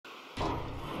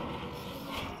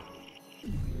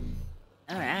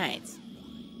Alright.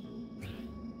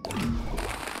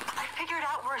 I figured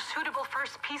out where a suitable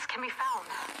first piece can be found.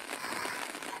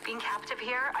 Being captive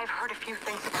here, I've heard a few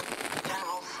things about the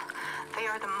generals. They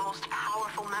are the most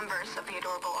powerful members of the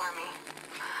adorable army.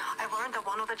 I learned that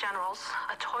one of the generals,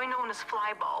 a toy known as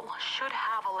Flyball, should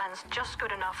have a lens just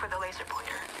good enough for the laser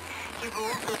pointer. He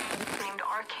ruled the named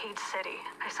Arcade City.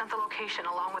 I sent the location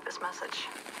along with this message.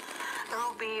 There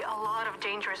will be a lot of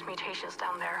dangerous mutations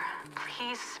down there.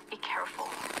 Please be careful.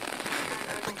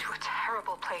 You're going to a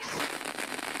terrible place.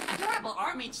 Adorable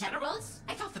army generals?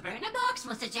 I thought the Burner Box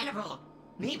was the general.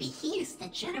 Maybe he's the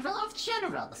general of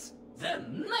generals. The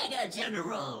Mega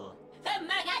General! The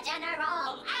Mega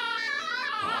General!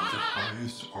 The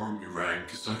highest army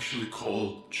rank is actually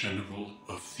called General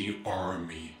of the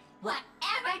Army.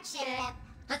 Whatever, Chip!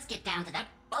 Let's get down to that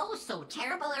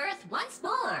oh-so-terrible Earth once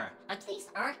more! At least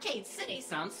Arcade City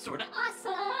sounds sorta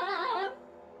awesome!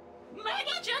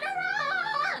 Mega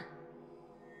General!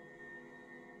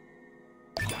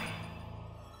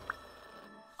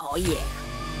 Oh yeah.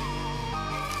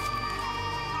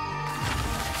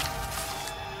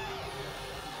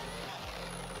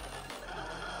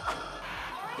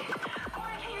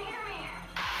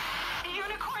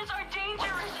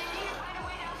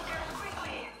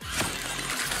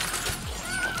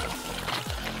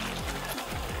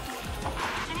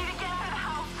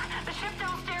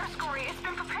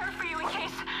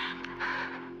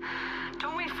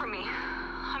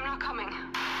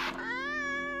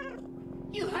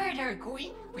 You heard her,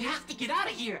 Gori. We have to get out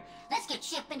of here. Let's get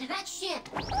Chip into that ship.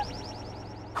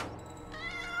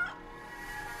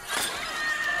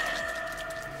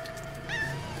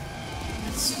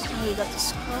 Let's see, we got the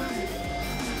scar.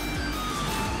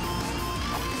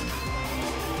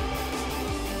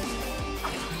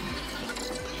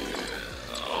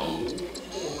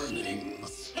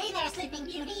 Mornings. Hey there, Sleeping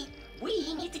Beauty.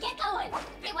 We need to get going.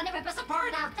 They will never rip us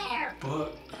apart out there.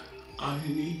 But I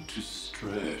need to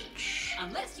stretch.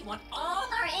 Unless you want all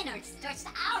our innards stretched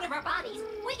out of our bodies,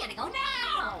 we gotta go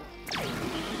now!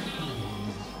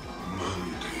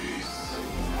 Mondays.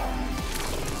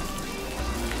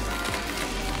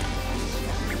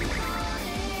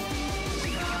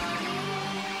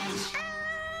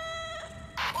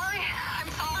 Sorry, I'm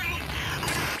sorry.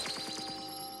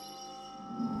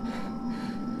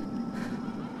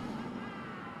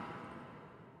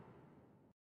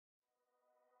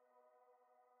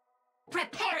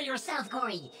 Prepare yourself,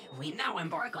 Gori. We now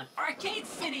embark on Arcade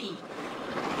City.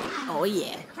 Oh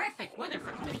yeah. Perfect weather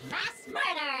for committing mass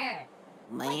murder.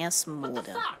 Mass What the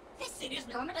murder. fuck? This city is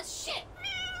normal as shit.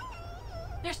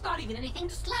 There's not even anything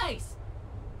to slice.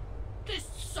 This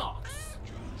sucks.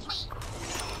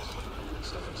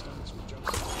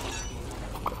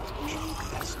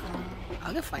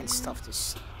 I can find stuff to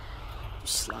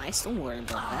slice. Don't worry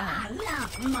about I that.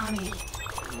 love money.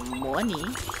 Money.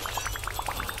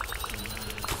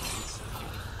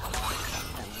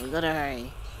 We gotta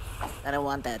hurry. I don't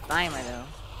want that timer though.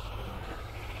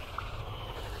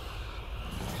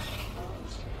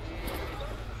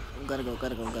 Gotta go.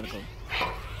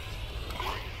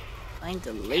 Find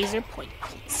the laser point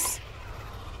piece.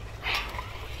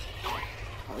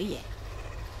 Oh yeah.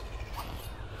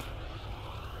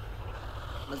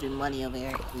 Must be money over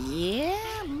here.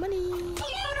 Yeah, money.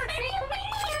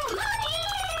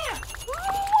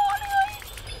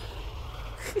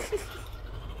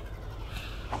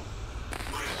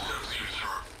 My senses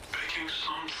are picking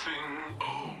something.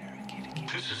 Oh,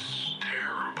 this is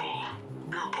terrible.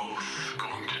 You're both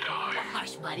going to die.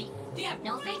 Hush, buddy. Do you have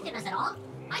no faith in us at all?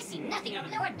 I see nothing out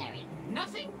of the ordinary.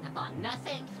 Nothing upon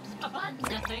nothing upon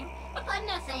nothing upon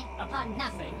nothing upon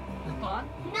nothing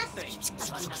upon nothing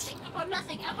upon nothing upon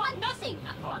nothing upon nothing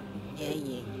upon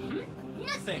Yeah.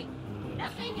 nothing.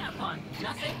 Nothing upon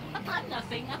nothing upon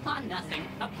nothing upon nothing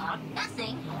upon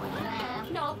nothing.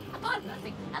 No, upon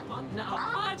nothing upon no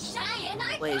upon Cheyenne,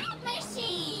 I Wait. promise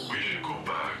you. We should go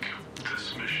back.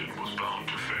 This mission was bound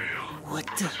to fail. What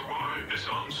the? That's why it's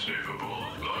unsavable.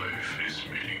 Life is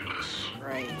meaningless.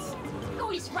 Right. Oh,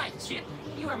 he's right, Chip.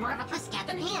 You are more of a pussycat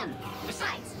than him.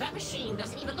 Besides, that machine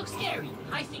doesn't even look scary.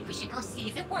 I think we should go see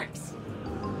if it works.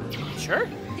 Sure.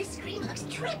 This screen looks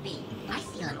trippy. I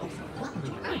feel an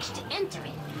overwhelming urge to enter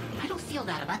it. I don't feel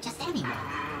that about just anyone.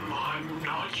 I'm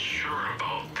not sure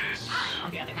about this. I,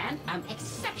 on the other hand, am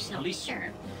exceptionally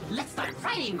sure. Let's start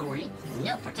writing, Gori.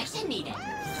 No protection needed.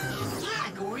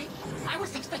 Yeah, Gori. I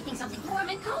was expecting something warm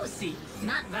and cozy.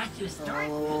 Not vacuous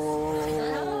darkness.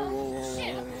 Oh.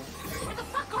 Shit. Where the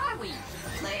fuck are we?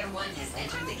 Player 1 has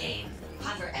entered the game.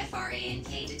 Hover FRA and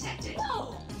K detected.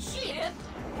 Whoa! Chip!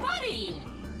 Buddy!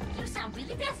 You sound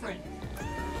really different.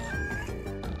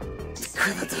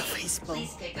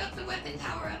 Please pick up the weapon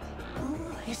power-up.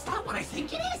 Is that what I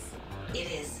think it is?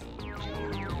 It is.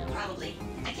 Probably.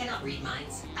 I cannot read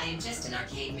minds. I am just an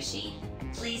arcade machine.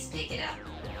 Please pick it up.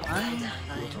 Well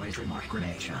done. Toys remark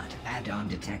grenade shot. Add-on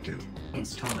detected.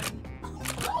 Installing.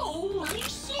 Holy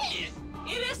shit!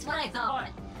 It is what I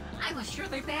thought. I was sure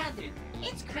they banned it.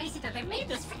 It's crazy that they made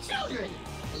this for children.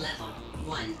 Level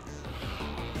 1.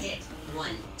 Hit 1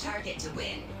 target to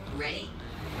win. Ready?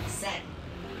 Set.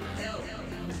 Go.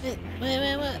 Wait.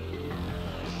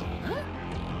 Huh?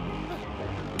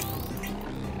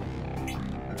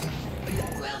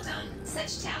 Well done.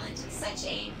 Such talent, such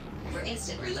aim. For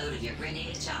instant reload of your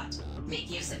grenade shot, make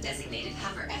use of designated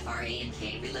hover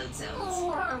FRANK reload zones.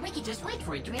 Or we could just wait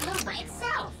for it to reload by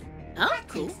itself. Oh, That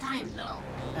cool. takes time, though.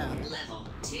 Oh. Level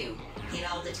 2.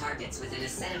 Hit all the targets within a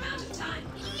set amount of time.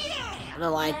 Yeah! I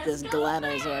don't like this Let's go,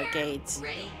 GLaDOS Fred. arcades.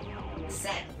 Ready?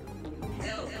 Set.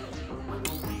 Go.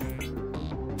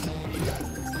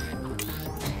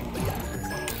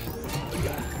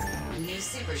 New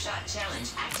Super Shot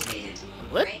Challenge activated.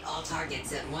 What? Break all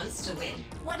targets at once to win.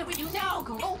 What do we do now,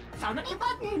 Google? Found a new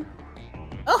button!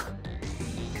 Oh!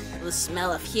 The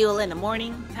smell of fuel in the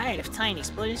morning. Tired of tiny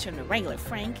explosions from the regular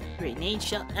Frank grenade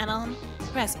shot add-on?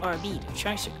 Press RB to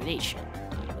charge the grenade shot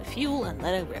with fuel and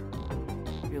let it rip.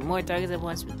 Through more targets at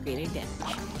once with greater damage.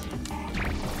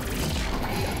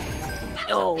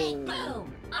 Oh! Big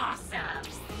boom! Awesome!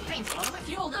 Thanks for all the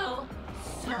fuel, though.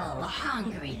 So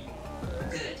hungry.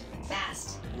 Good.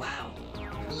 Fast. Wow.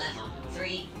 Level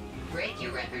 3. Break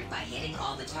your record by hitting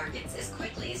all the targets as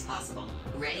quickly as possible.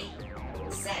 Ready?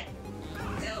 Set.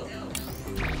 Go.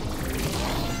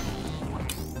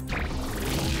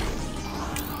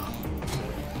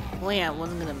 Oh yeah, I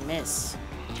wasn't gonna miss.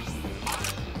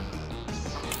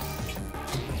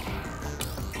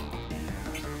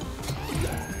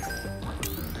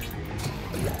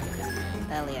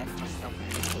 Sadly, I fucked up.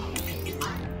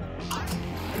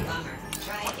 Bummer.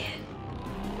 Try again.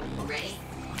 Ready?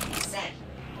 Set.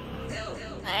 Go.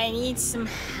 I need some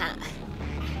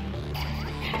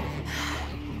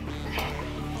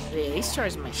Did at least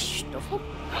charge my stuff up?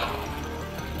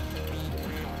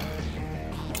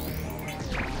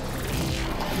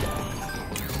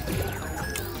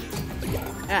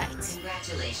 Alright.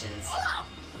 Congratulations. Oh!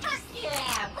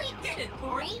 Yeah! We did it,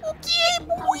 Gori! Okay,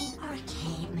 boy!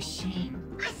 Arcade machine.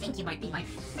 I think you might be my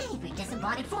favorite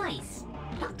disembodied voice.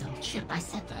 Oh, don't trip, I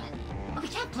said that. But we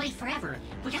can't play forever.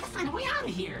 We gotta find a way out of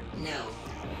here. No.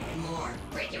 More.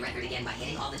 Break your record again by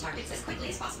hitting all the targets as quickly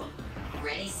as possible.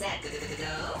 Ready, set,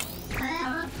 go.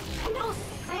 No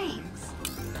thanks.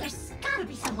 There's gotta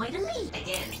be some way to leave.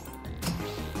 Again.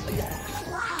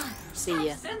 Wow. See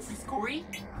ya. Senses, Gori.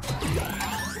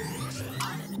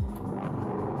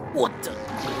 What the?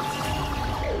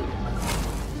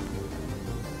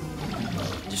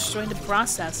 Destroyed the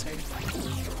processor.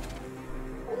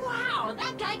 Wow,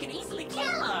 that guy can easily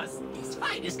kill us. This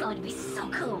fight is going to be so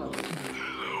cool.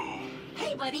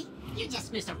 Hey, buddy, you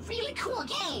just missed a really cool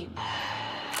game.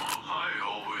 I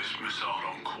always miss out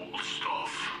on cool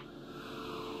stuff.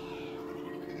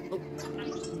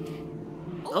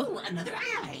 Oh, another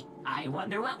eye. I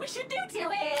wonder what we should do to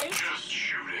it. Just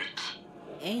shoot it.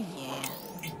 Hey, yeah.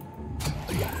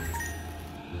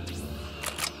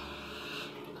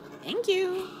 Thank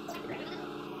you. I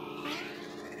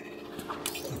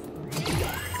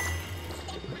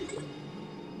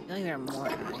feel like there are more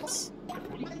eyes. What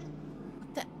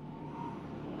the?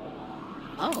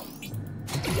 Oh.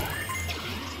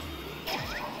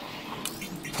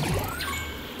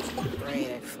 Great,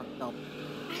 I fucked up.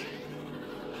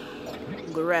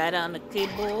 Go right on the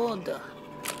keyboard.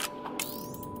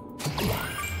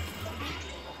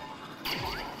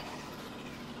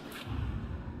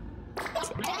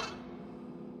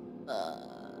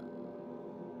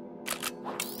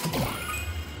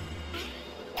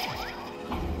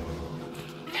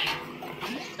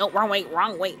 No, wrong way,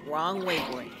 wrong way, wrong way,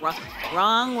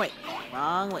 wrong way,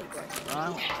 wrong way,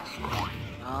 wrong way,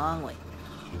 wrong way.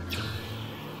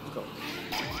 Go.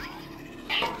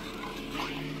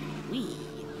 Wee.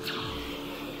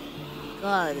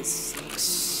 God, this looks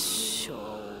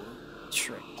so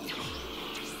tricky.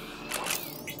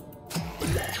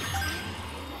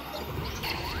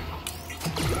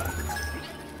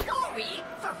 Gori,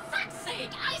 for fuck's sake,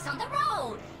 eyes on the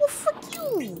road. Well, fuck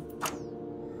you.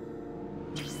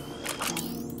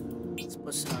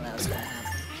 Supposed to know that was gonna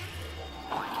happen.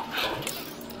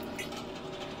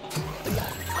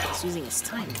 He's using his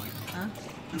time, huh?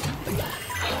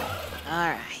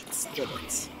 Alright, did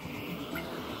it.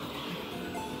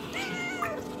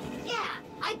 Yeah,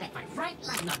 I bet my friend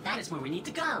like no, that is where we need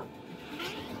to go.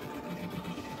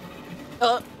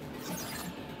 Oh,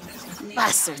 New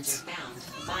Bastards. encounter found.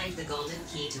 Find the golden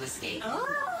key to escape.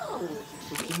 Oh,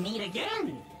 we meet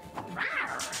again.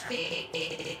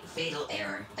 Fatal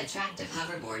error. Attractive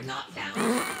hoverboard not found.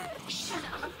 Shut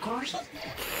up, Gori.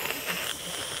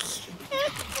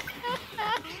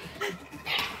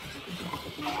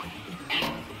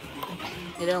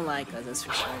 They don't like us, that's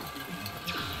for sure.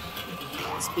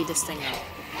 Speed this thing up.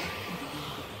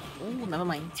 Oh, never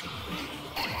mind.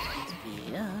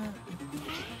 Speed up.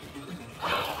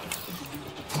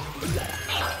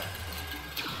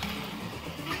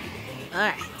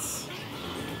 Alright.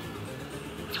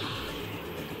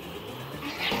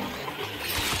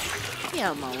 Get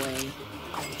out of my way.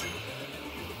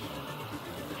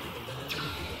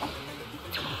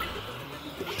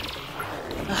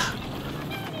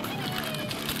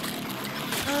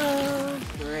 Oh,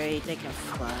 great, they can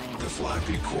fly. The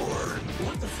flappy cord.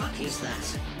 What the fuck is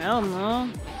that? I don't know.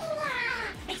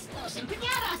 Explosion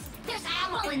Piñatas! There's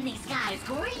ammo in these guys,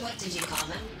 Gori! What did you call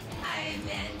them? I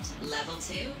meant level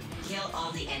 2. Kill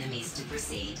all the enemies to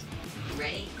proceed.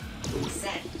 Ready,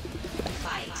 set,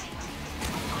 fight.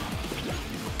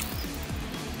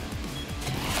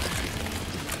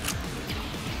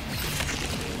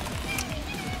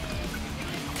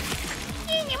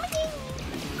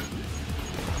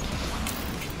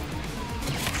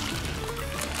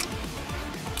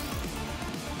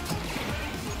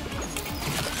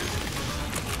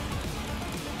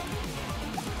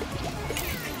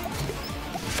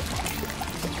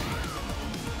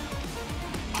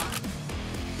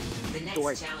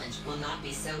 Next challenge will not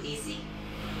be so easy.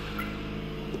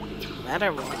 That I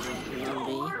really will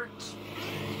be.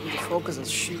 You need to focus on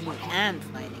shooting and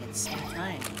fighting at the same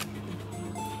time.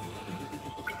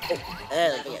 Oh,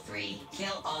 Level 3.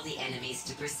 Kill all the enemies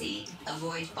to proceed.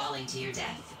 Avoid falling to your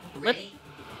death. Ready,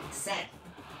 set,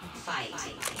 fight.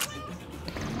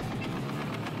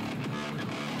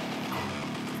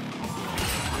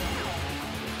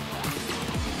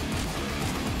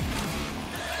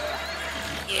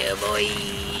 Yeah, boy.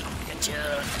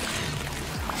 Gotcha.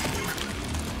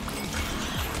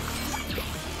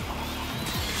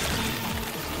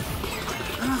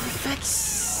 Oh, for fuck's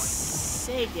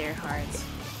sake, dear heart.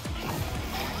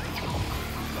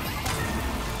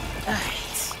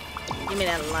 Alright. Give me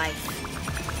that life.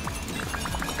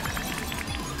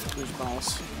 Goosebumps.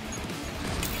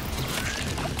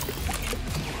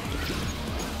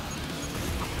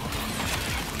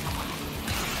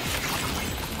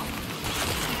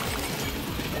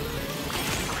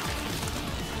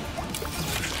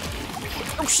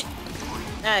 Oh shit!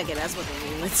 Okay, that's what they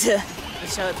mean with the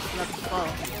show it not to fall.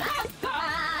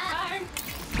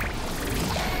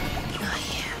 Oh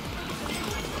yeah.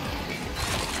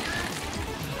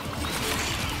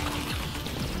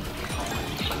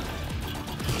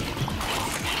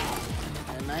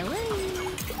 On my way.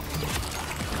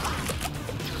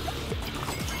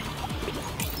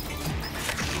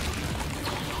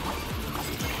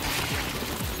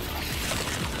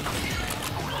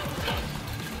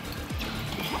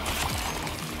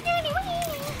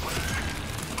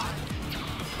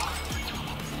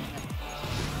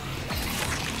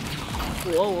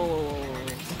 Whoa, whoa, whoa, whoa.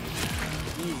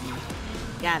 Easy.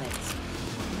 Got it.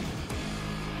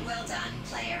 Well done,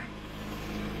 player.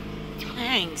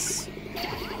 Thanks.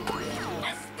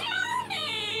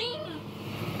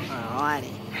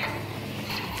 Alrighty.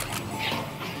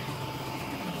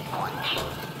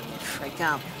 Freak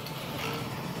out.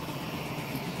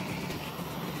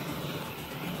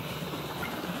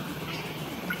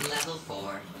 Level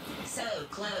 4. So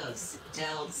close.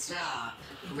 Don't stop.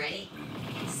 Ready,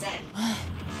 set,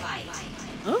 fight.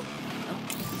 Huh?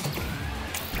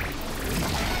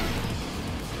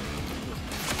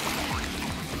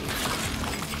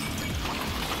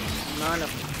 Amount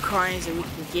of coins that we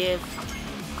can give.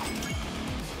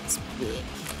 It's big.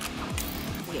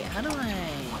 Okay, how do I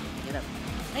get up?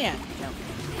 Oh yeah, jump.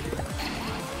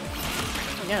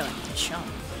 I gotta like to jump.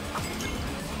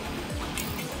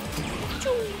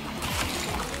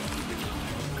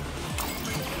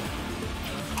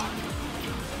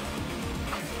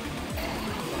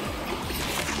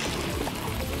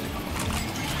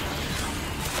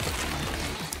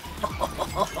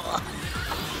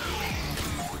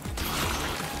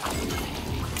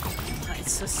 Oh,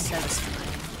 it's so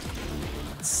satisfying.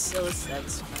 It's so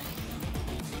satisfying.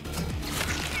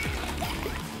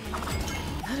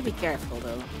 Gotta be careful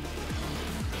though.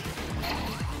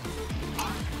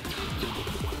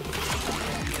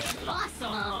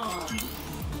 Awesome!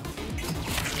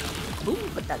 Boom,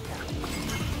 put that down.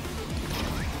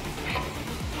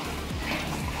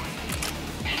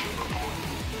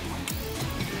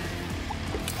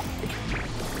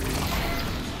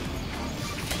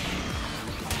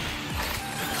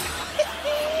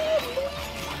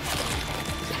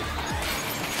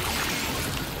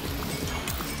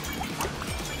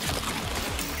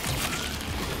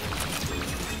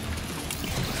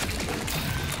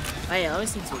 I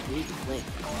always need to re-click.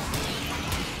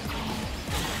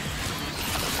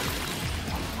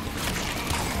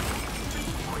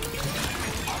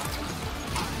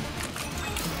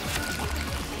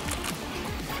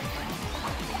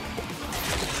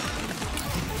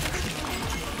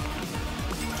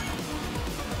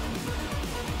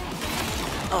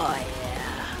 Oh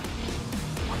yeah.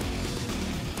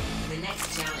 The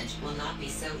next challenge will not be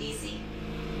so easy.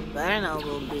 But I know it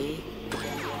will be.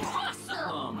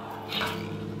 Awesome!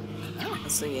 Oh,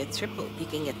 so you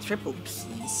can get triple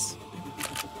piece.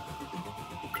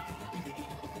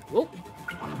 Whoa.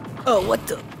 Oh, what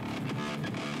the?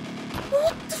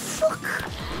 What the fuck?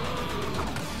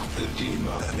 The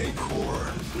demonic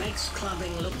core. Makes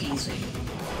clubbing look easy.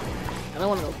 I don't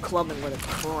want to go clubbing with a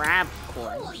crab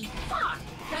core. Holy fuck!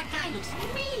 That guy looks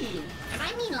mean! And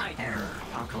I mean like... Error.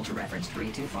 Pop culture reference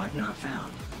 325 not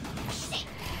found. Shit!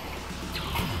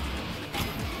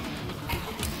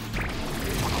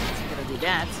 Gotta do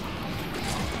that.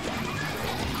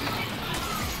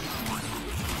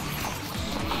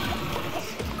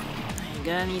 I'm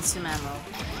gonna need some ammo.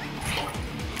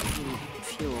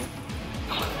 Fuel.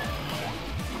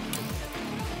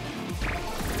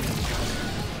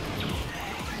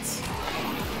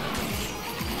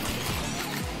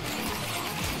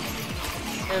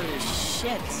 Holy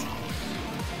shit.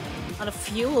 Out of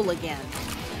fuel again.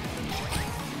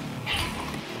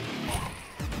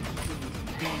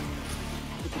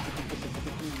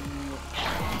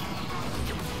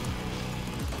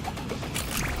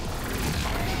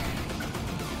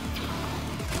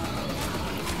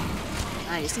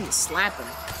 I just need to slap him.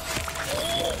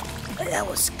 That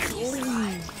was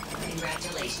clean.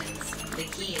 Congratulations. The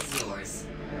key is yours.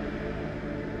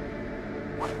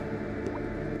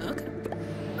 Okay.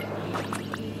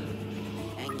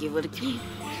 And give it a key.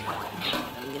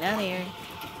 Let me get out of here.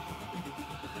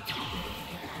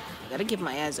 Gotta give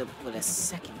my eyes up with a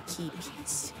second key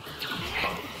piece.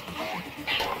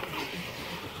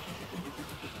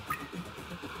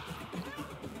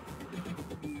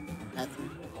 Nothing.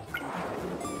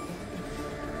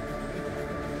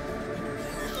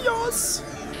 Yes!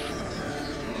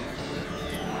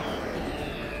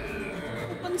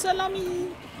 Open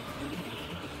salami!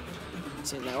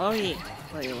 So now are we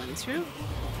went through?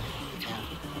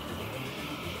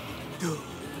 Yeah.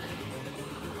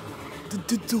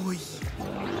 The doy.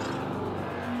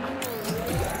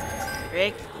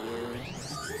 Frick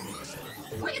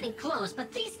you. We're getting close,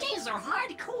 but these games are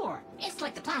hardcore. It's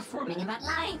like the platforming in that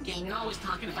Lion King you're always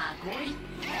talking about, Gori.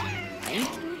 Lion King?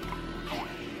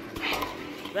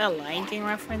 Is that a Lion King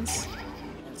reference?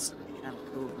 That's kind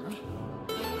of cool, huh?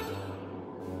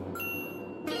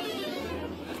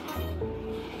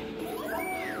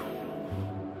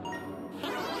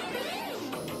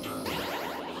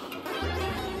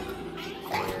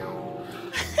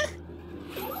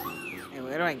 Hey,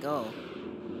 where do I go?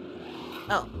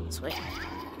 Oh, sweet.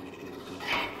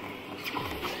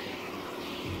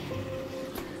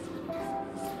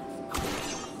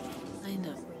 Kind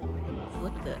of.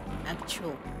 What the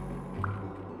actual?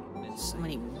 So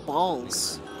many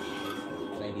balls.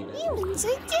 Humans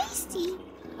are tasty.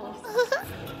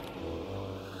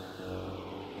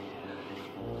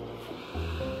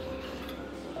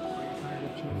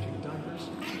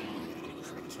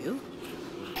 Frick you.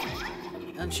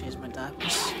 Don't change my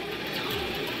diapers.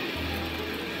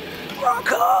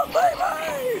 Rock on,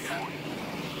 baby!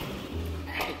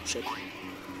 Oh shit.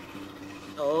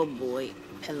 Oh boy,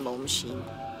 pinball machine.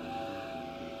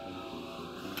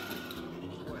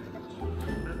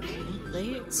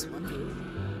 Layers, one.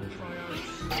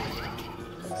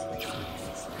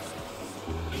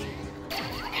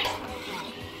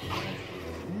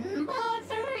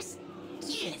 Mother's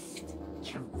gift.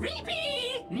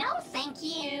 Creepy! No, thank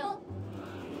you.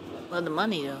 Well, the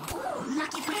money though. Ooh,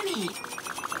 lucky penny.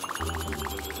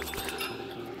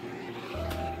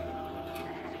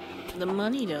 The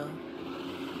money though.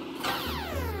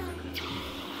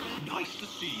 Nice to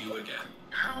see you again.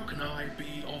 How can I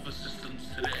be of assistance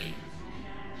today?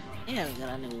 Yeah, we got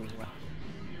a new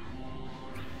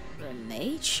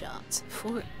grenade shot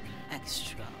for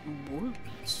extra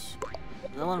bullets.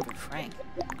 The one for Frank.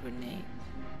 Grenade.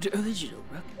 The original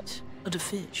rocket. The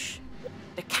fish.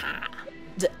 The car.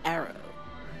 The arrow.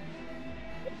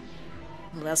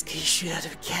 What else can you shoot out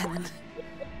of a cannon?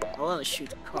 I want to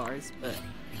shoot cars, but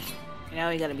you know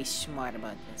we gotta be smart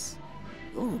about this.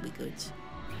 Ooh, will be good.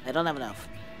 I don't have enough.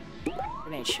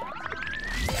 Grenade shot.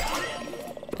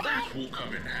 That will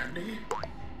come in handy.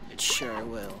 It sure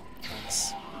will.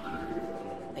 Thanks.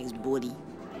 Thanks, buddy.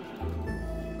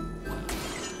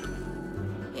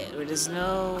 Yeah, there's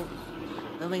no...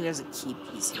 I don't think there's a key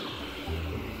piece here.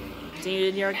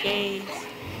 continue to the arcade.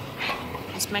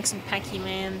 Let's make some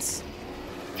Pac-Mans.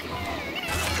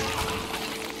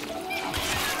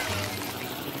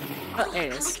 Oh, there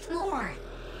it is. More.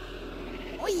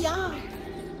 Oh yeah!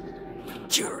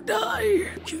 Cute or die!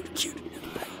 Cute or die.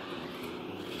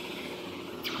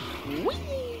 Whee!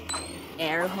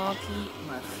 Air hockey,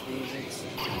 my favorites.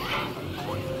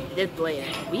 I did play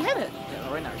it. We had it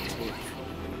in our arcade.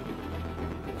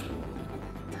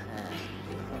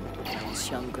 When I was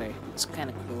younger. It's kind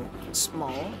of cool.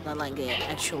 Small, not like the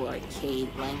actual arcade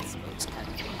length, but it's kind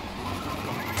of cool.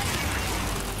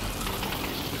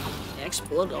 They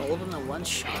explode all of them in one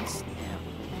shot.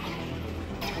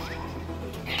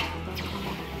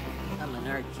 I'm an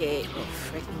arcade. Oh,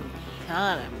 freaking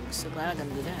god! I'm so glad I can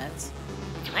do that.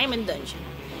 I'm in dungeon.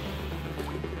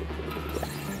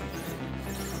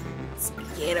 Let's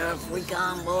get our freak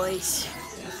on, boys.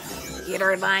 Get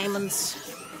our diamonds.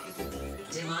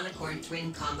 Demonicorn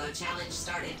Twin Combo Challenge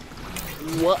started.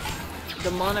 What?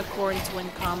 The Monocorn Twin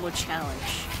Combo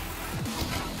Challenge.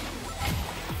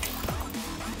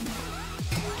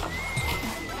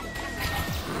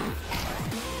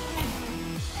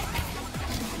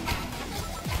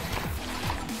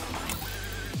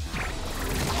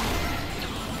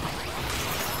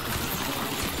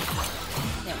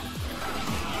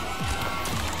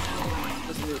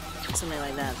 Something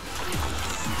like that.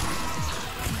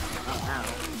 Oh, ow.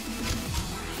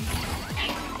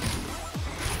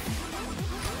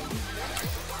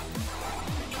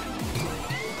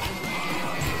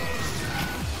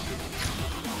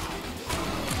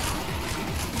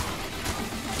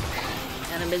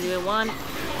 And I'm busy with one.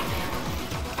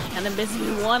 And I'm busy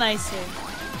with one, I say.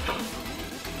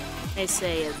 I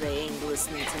say as they ain't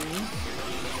listening to me.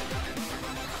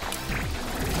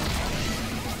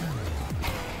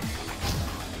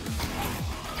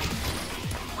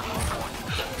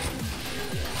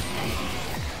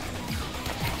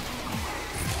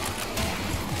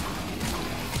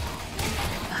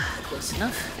 Close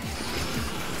enough.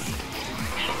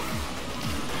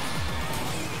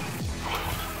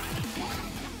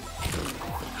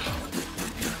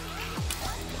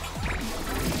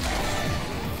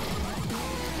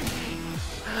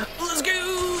 Let's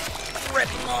go!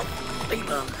 Ready up! Big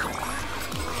bum.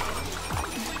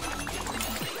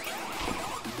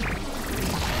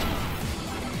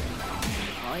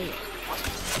 Oh yeah.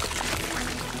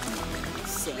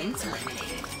 Same time.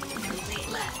 Complete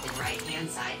left and right hand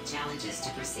side challenges to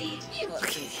proceed. You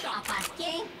can stop us,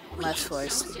 gang. We Left eat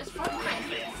first. soldiers for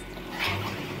breakfast.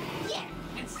 Yeah,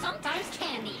 and sometimes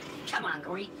candy. Come on,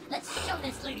 Gori. Let's show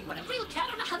this lady what a real cat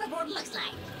on a hoverboard looks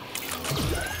like.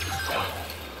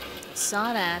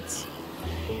 Saw that.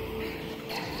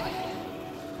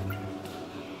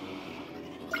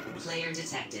 Player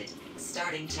detected.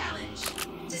 Starting challenge.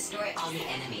 Destroy all the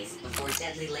enemies before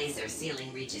deadly laser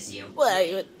ceiling reaches you.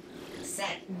 What?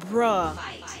 Set. Bruh.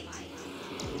 Fight.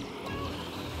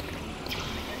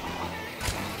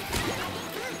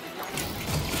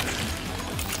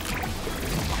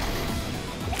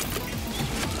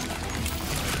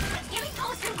 It's getting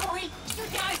closer, Gori. You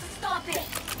guys stop it.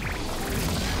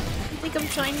 What do you think I'm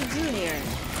trying to do here?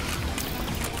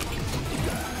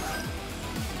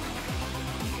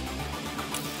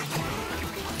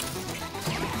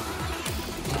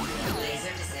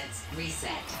 Laser descents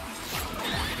reset.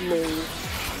 Lol.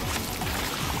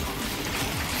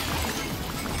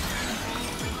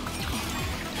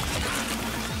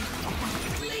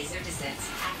 Laser descents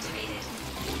activated.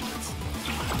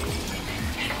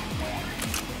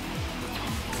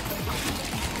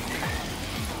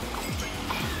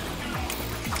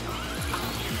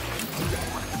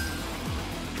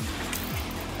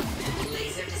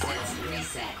 Laser descents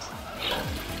reset.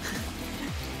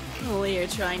 Oh, you're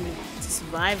trying to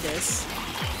survive this.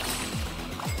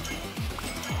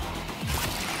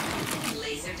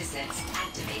 Laser descents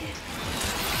activated.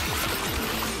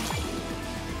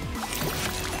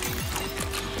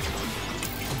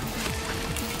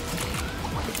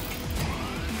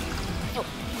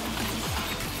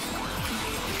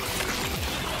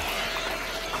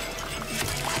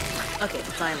 Okay,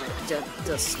 finally,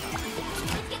 just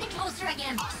It's getting closer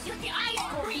again. Shoot the eyes,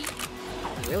 Gori.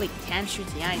 I really can't shoot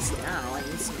the ice now.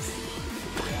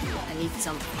 I need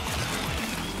some.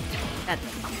 That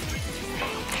thing.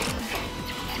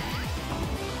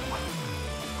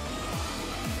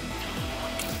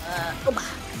 Opa.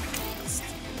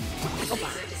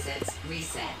 Laser descents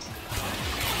reset.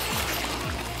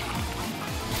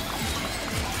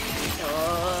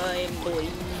 Oh boy.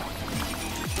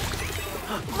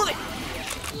 Look at.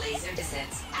 Laser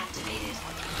descents activated.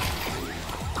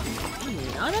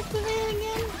 Not activated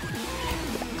again?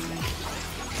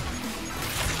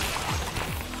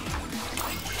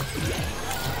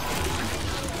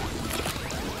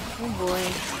 Oh boy.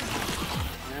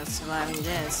 Not surviving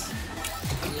this.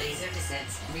 Laser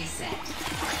descents reset.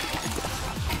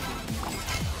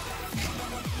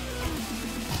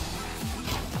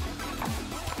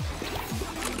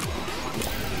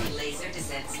 Laser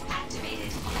descents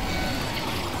activated.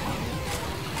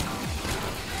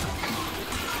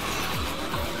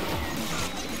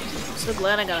 So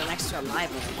glad I got an extra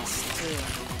life with this too.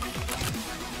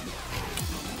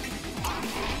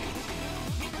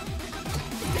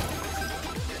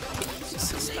 Just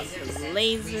stuff for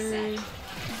laser.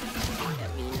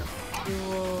 Got me enough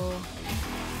fuel.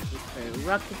 Wait for a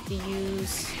rocket to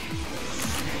use.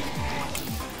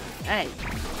 Alright.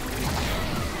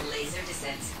 Laser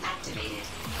descents activated.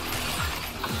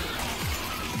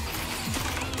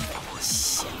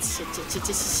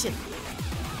 Shit.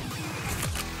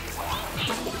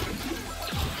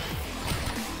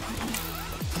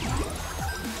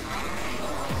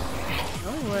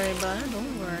 Don't worry about it,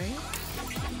 don't worry.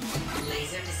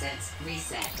 Laser descents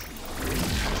reset.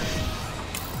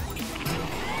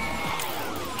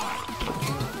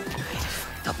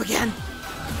 Up again.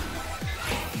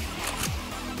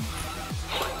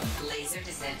 Laser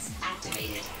descents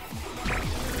activated.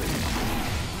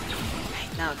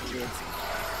 Right now, kids.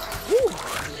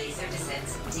 Laser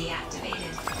descents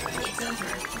deactivated. It's over.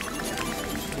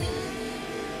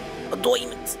 A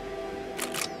diamond.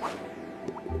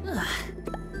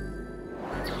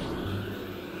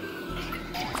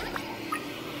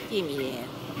 Give me that.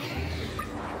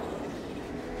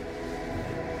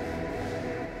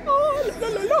 Oh, la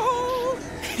la la.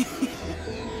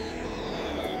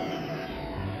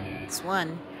 It's one.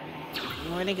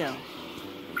 More to go.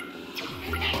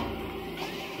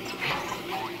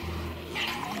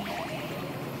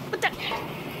 What the?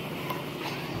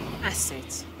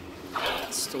 Bastards.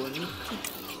 Stole me.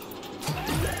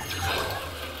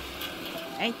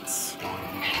 Right.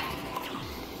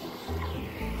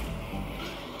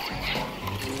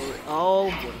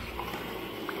 Oh boy.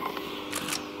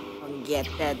 I'll get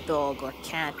that dog or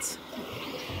cat.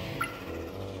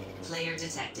 Player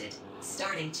detected.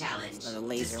 Starting challenge. Another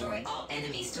laser Destroy one. all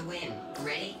enemies to win.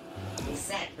 Ready?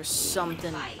 Set. There's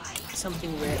something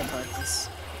weird about this.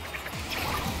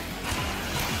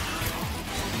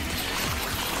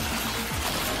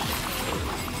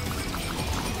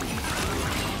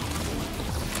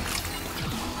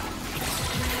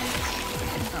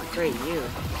 Oh, great, you.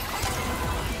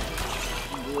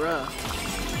 Bruh.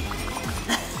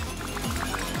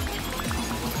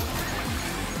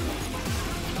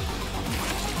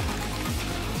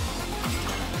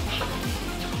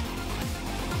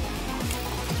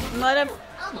 Mother.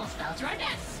 Almost fell to our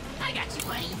deaths. I got you,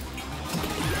 buddy.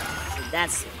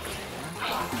 That's it.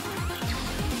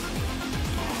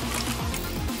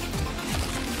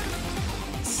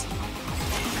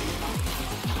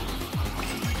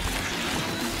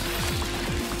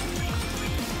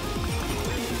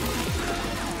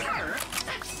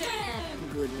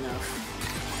 Good enough.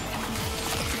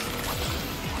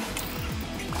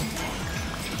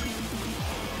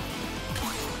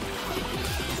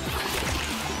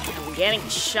 I'm getting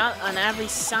shot on every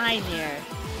side here.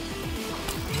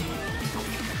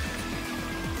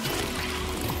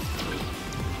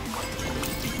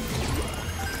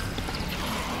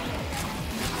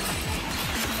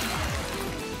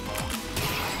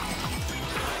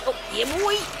 Oh, yeah,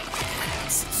 boy!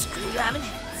 Screw that.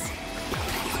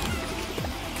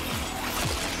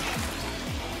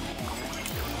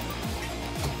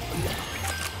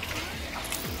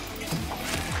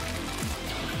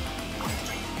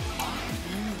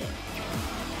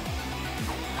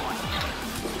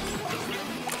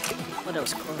 Oh, that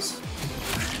was close.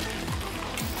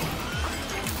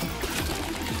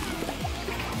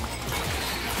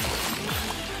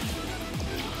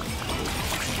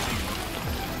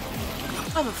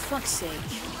 Oh, for fuck's sake.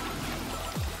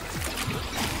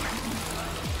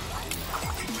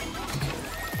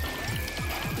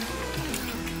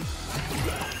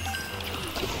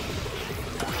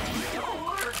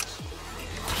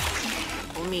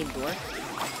 What do you mean, door?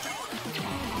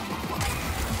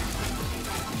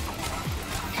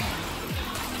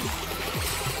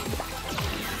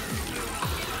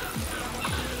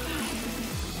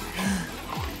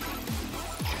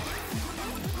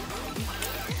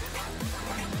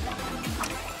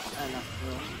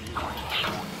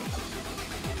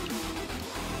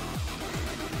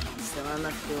 Still on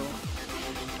the fuel.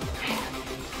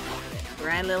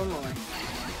 Grind a little more.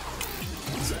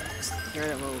 Just turn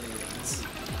it over.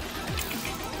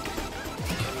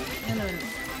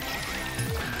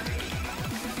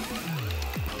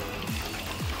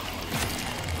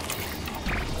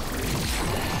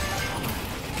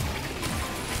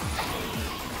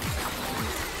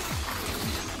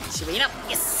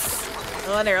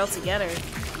 Oh, they're all together.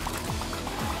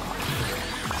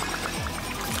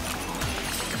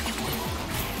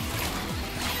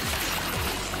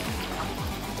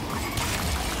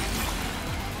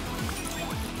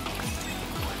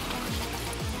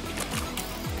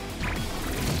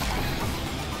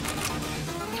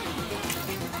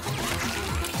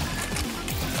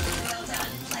 Well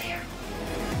done, player.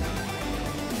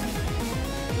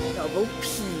 Double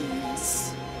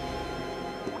P's.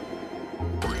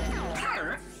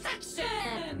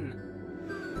 Perfection!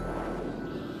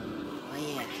 Oh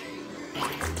yeah.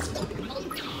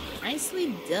 Nicely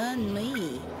done,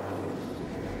 me.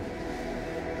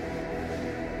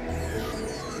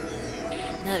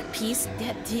 Another piece of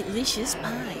that delicious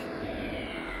pie.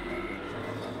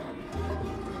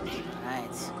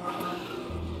 Alright.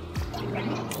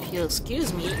 If you'll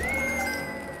excuse me.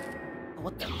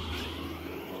 What the?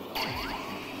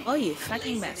 Oh, you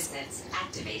fucking Laser bastard. defense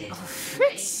activated. Oh,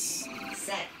 Fritz!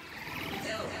 Set.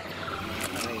 Go.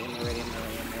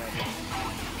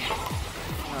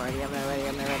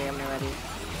 I'm not ready.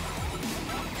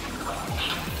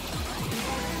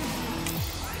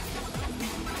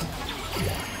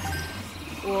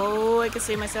 Whoa, I can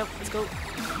save myself. Let's go.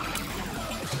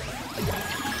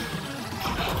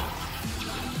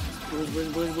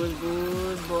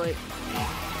 Booze, boy.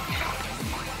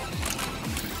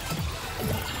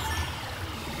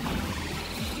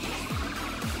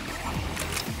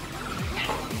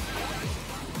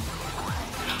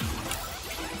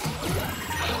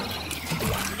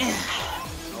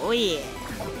 Oh yeah.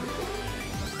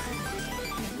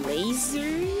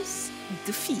 Lasers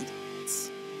defeated.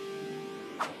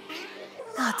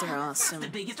 God, they're awesome. The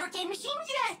biggest arcade machine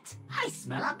yet! I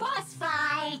smell a boss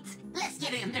fight! Let's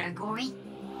get in there, Gori.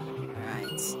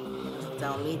 Alright.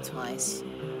 Tell me twice.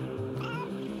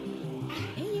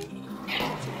 Hey.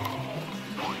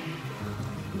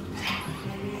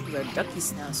 They're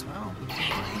duckies now as well.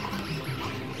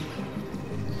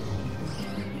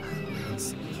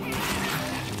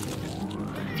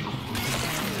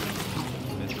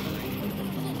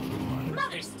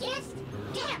 Mother's gift?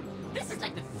 Damn, this is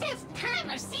like the 5th time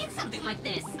I've seen something like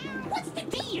this. What's the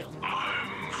deal?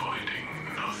 I'm finding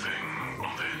nothing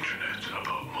on the internet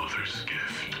about Mother's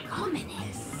gift.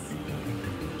 Ominous.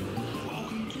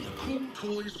 Welcome to the Cool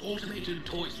Toys Automated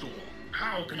Toy Store.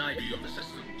 How can I be of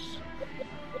assistance?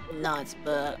 Not,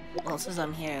 but well, since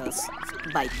I'm here, let's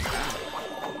bite.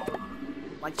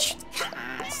 Watch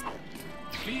cast.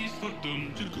 Please put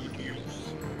them to good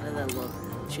use. How does that look?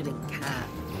 Shooting cat.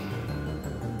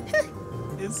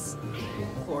 It's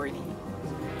corny.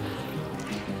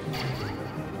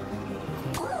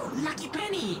 Ooh, lucky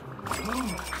penny!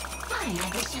 Ooh, fine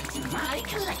addition to my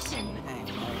collection.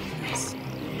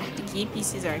 The key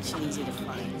pieces are actually easy to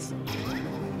find.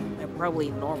 They're probably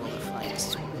normal to find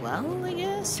as well, I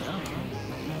guess? I don't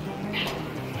know.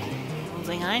 One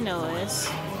thing I know is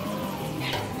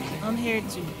I'm here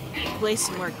to play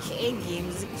some arcade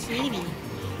games as a kitty.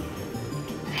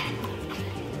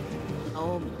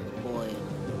 Oh boy.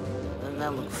 Doesn't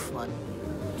that look fun?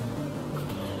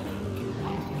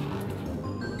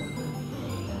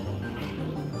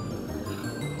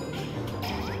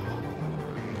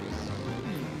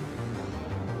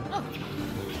 Oh.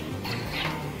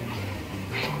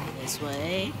 This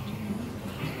way.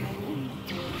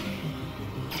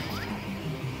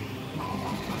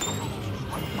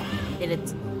 Did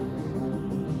it.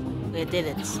 We did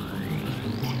it.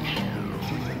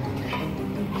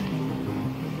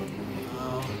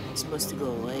 Oh, I'm supposed to go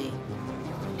away.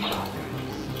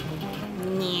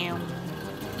 Meow.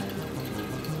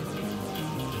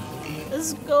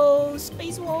 Let's go,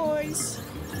 Space Wars!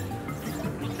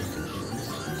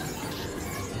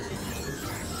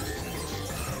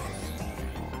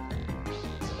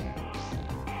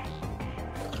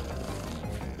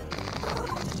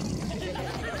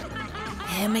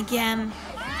 Him again.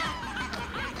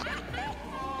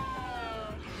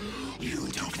 You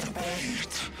took the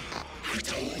bait. I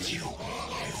told you I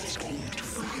was going to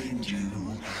find you.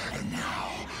 And now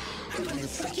I'm gonna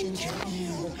freaking kill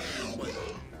you. Well,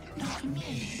 not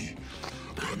me,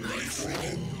 but my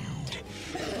friend.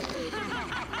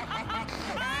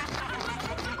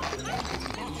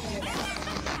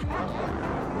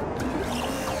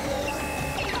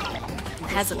 It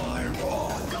has a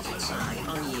fireball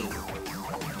on you.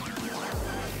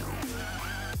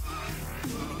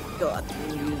 God, the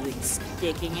music's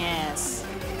kicking ass.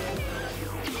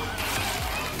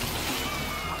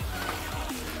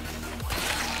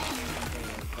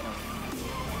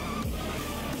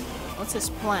 What's his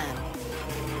plan?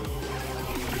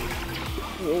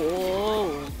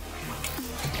 Whoa!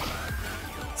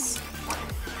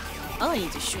 I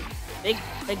need to shoot Big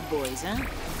boys, huh?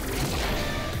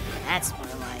 That's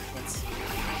more like it.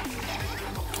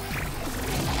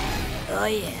 Oh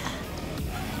yeah.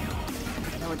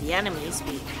 I know what the enemies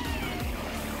be.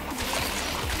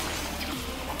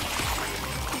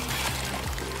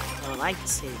 I would like to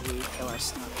say we kill our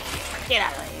stuff. Get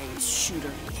out of here, you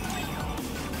shooter.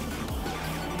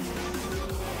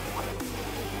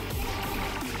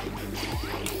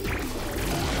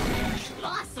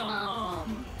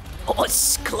 Awesome! Oh,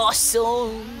 it's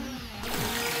colossal!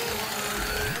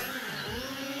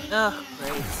 Oh,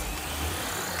 great.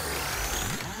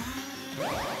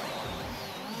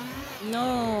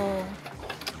 No!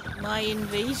 My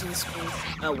invasion space.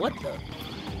 What the?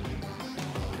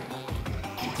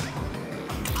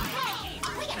 Hey!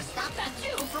 We gotta stop that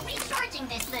too for recharging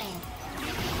this thing!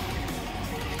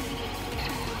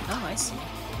 Oh, I see.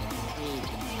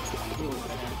 Ooh,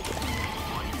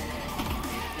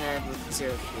 I have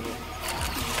 0 fuel.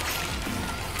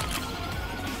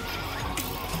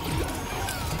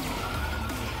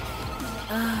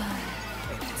 I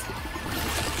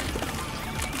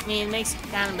mean, it makes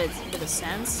kind of a bit of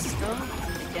sense, still.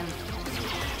 Again,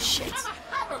 shit. I'm a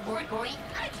hoverboard, Gori.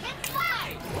 I can't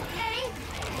fly! Okay?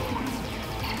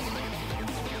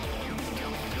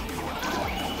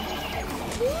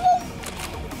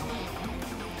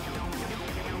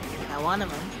 Got one of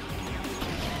them.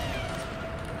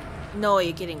 No,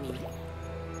 you're kidding me.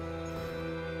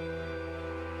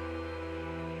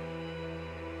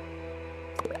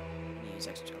 Use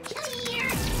extra.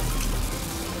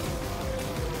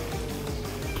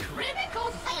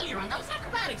 Critical failure on those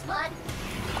acrobatics, bud!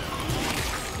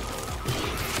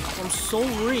 I'm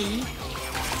sorry.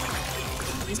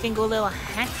 These can go a little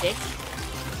hectic.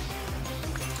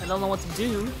 I don't know what to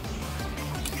do.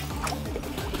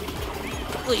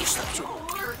 Please stop shooting.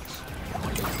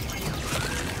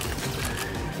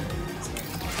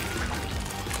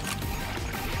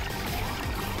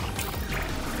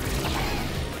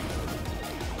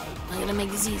 I'm gonna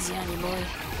make this easy on you, boy.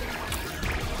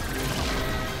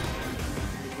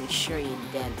 Make sure you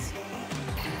dent.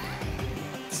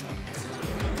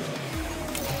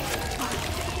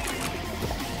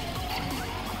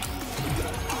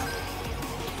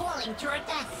 Falling to our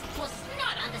deaths was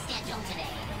not on the schedule today.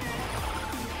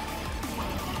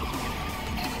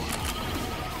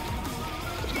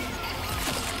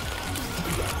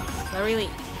 Not really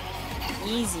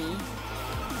easy.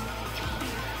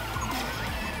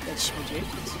 Let's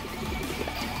drift.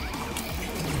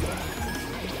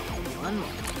 One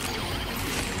more.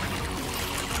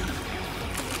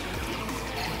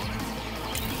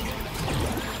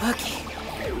 Okay.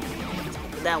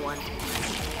 That one.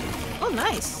 Oh,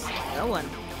 nice. That one.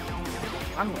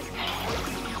 Wrong way.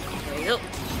 There you go.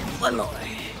 One more.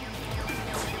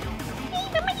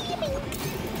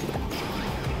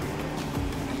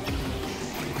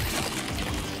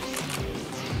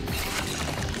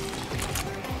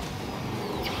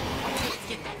 Let's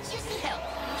get that juicy help.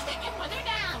 Stick it further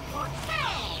down.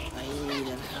 Okay. I need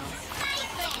an health. Nice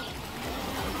thing.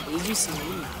 Did you see me?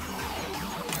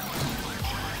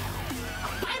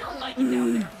 I don't like it down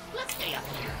there. Let's stay up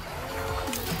here.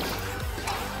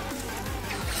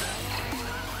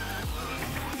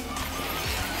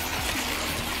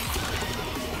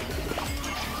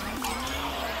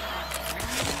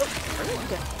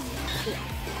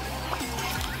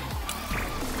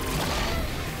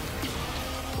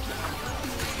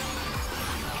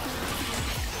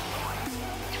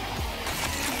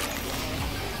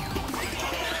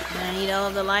 I need all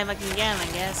of the life I can get, I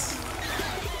guess.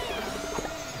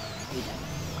 We done.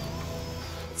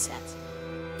 It's set.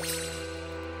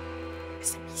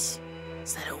 Rest in peace.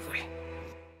 It's not over.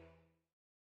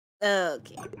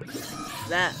 Okay.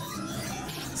 That.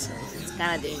 So it's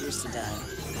kind of dangerous to die.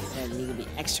 And you need to be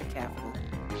extra careful.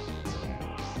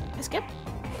 I skip.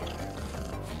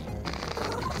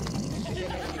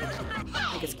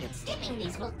 I can skip. Skipping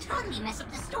these will totally mess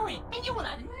up the story, and you will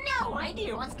have no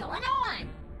idea what's going on.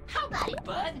 How about it,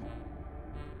 bud?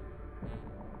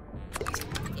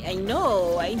 I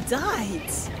know, I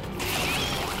died.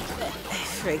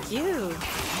 Frick you.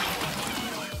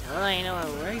 Well, I know how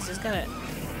it works. Just gotta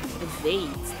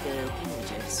evade the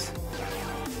images.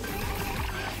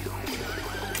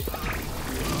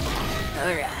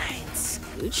 Alright,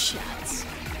 good shot.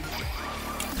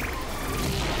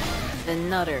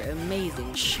 Another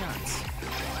amazing shot.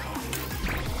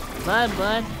 Bud.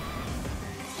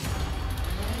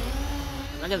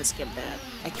 I'm not gonna skip that.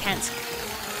 I can't skip it.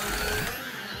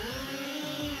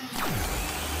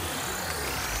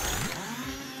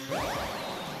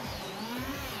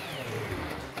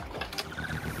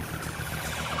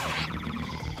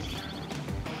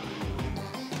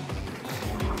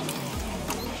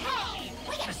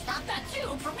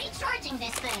 pushing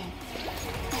this thing.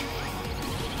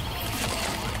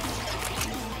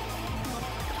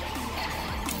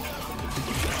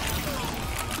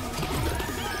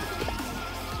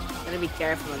 Gotta be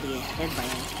careful of the head by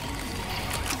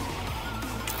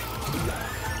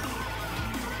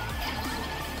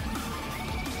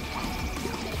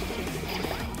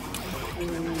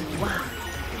wow.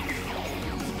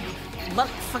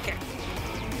 Motherfucker.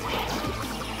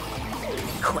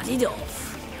 Cut it off.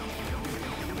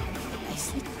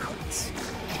 Nicely cut.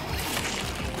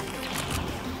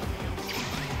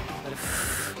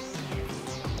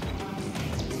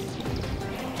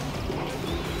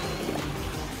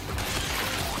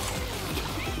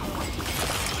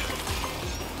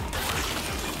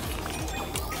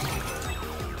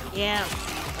 Yeah,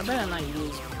 I better not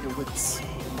use bullets.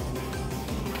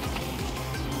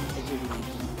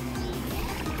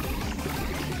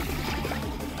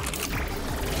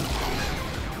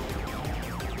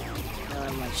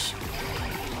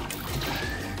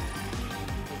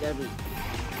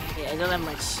 I don't have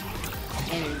much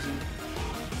energy.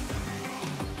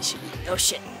 Oh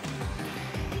shit.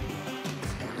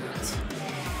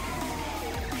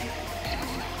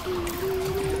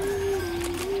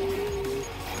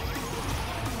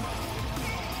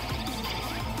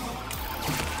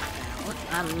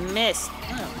 I missed.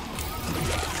 Oh.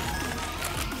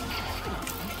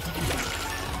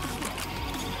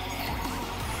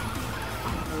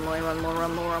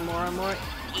 One more.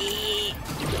 Eee.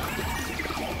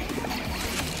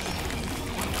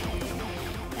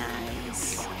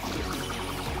 Nice.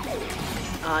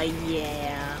 Oh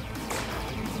yeah.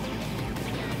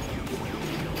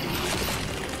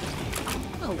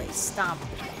 Oh, they stop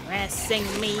harassing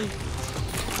me.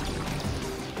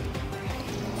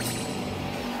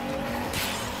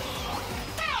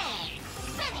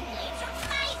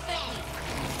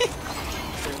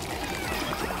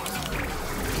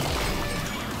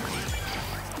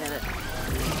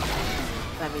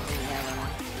 Everything ever.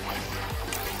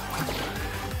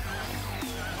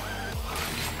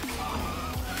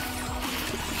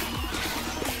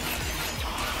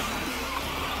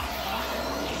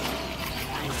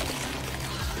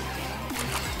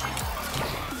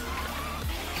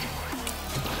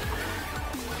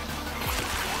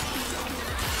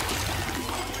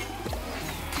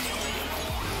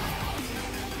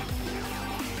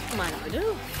 Come on, I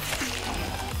do.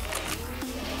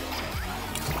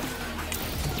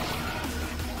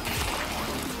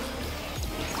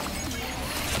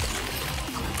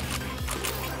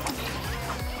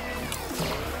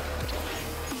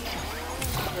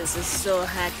 This is so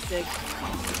hectic.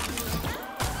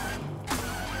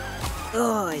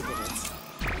 Oh, I did it.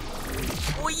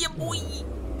 Oh yeah, boy!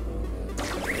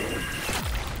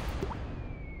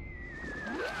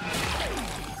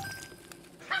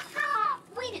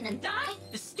 We didn't die.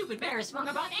 The stupid bear is wrong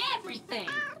about everything.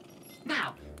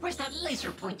 Now, where's that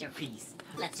laser pointer piece?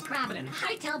 Let's grab it and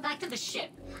hightail back to the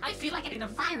ship. I feel like I did a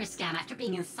virus scan after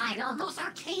being inside all those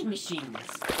arcade machines.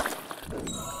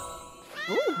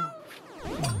 Ooh.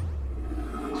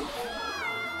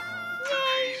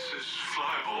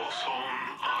 Flyboss on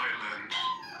island.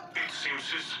 It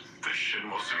seems his vision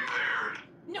was impaired.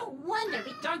 No wonder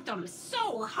we dunked him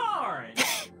so hard.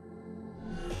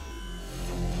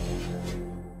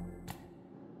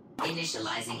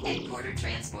 Initializing headquarter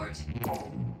transport.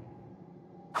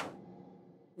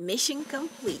 Mission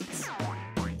complete.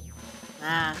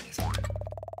 Ah.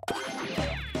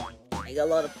 I got a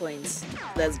lot of points.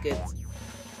 That's good.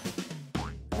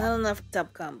 Not enough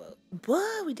top combo.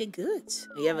 But we did good.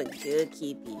 We have a good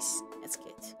key piece. That's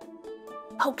good.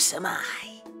 Poke some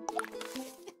eye.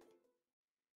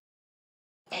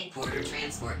 Headquarter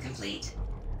transport complete.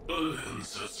 A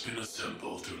lens has been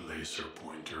assembled to laser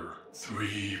pointer.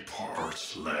 3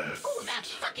 parts left. Oh, that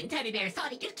fucking teddy bear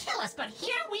thought he could kill us, but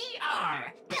here we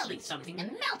are, building something to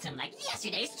melt him like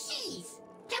yesterday's cheese.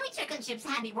 Can we check on Chip's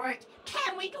handiwork?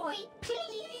 Can we, Gori?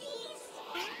 Please?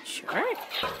 Sure.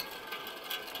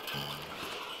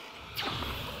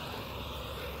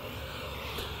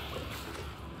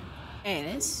 Hey,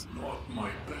 it is. Not my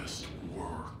best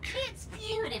work. It's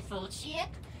beautiful, Chip.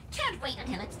 Can't wait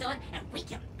until it's done and we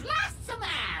can blast some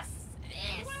ass.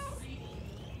 Yes.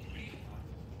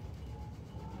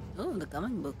 Oh, the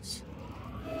comic books.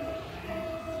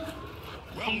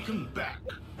 Welcome back.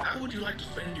 How would you like to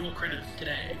spend your credits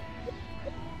today?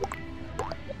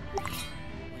 Well,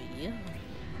 yeah.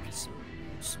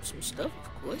 Some stuff,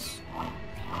 of course.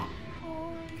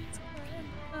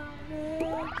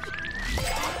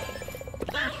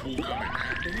 That will come in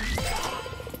handy.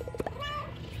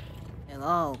 It'll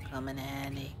all come in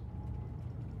handy.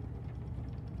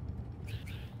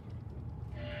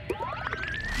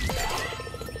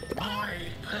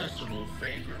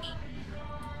 favorite.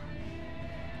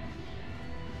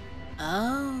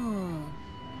 Oh.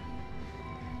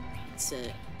 So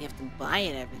you have to buy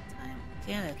it every time.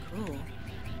 Okay, cool.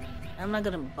 I'm not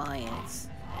gonna buy it. It's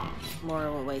more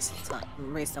of a waste of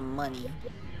time, waste of money.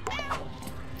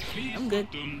 Please I'm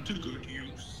good. put them to good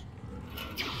use.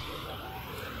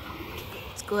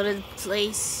 Let's go to the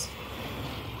place.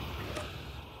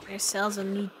 There sells a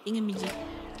new thingamajig.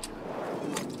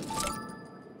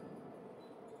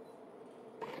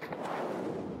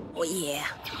 Oh yeah.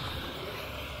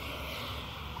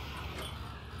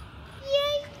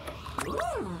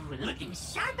 Ooh, looking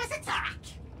sharp as a tack.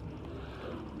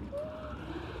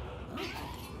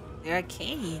 The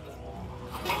arcade.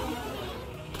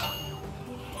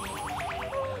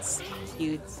 It's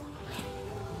cute.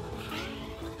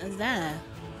 What's that?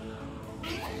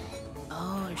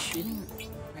 Oh, shooting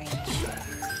range.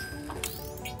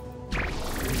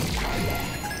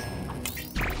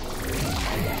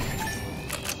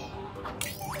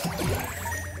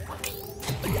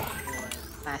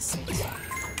 Classic.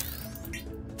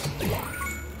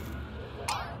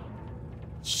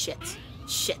 Shit.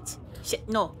 Shit. Shit.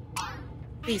 No.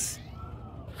 Please.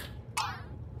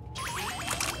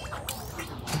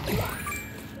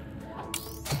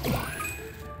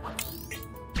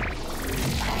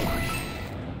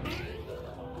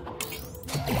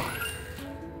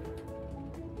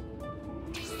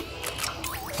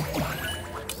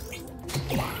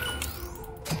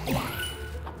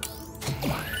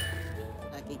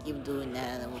 I can keep doing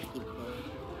that and we'll keep going.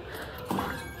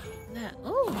 That.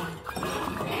 Oh!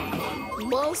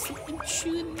 Balls to keep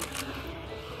shooting.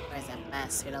 Where's that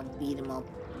bastard? I'll beat him up.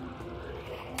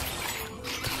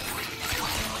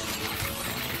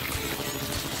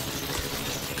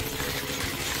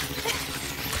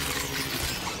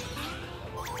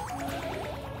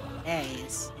 There he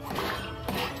is.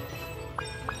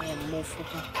 Yeah,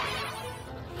 motherfucker.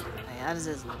 Hey, how does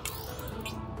this look?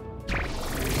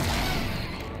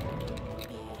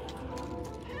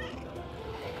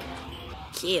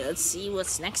 Okay, let's see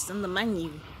what's next on the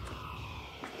menu.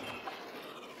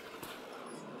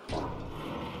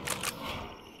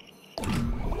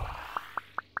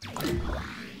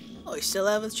 Oh, you still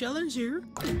have a challenge here?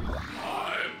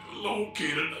 I've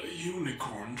located a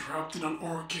unicorn trapped in an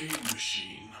arcade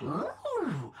machine.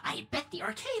 Ooh, I bet the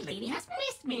arcade lady has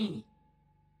missed me.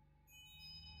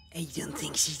 I don't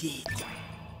think she did.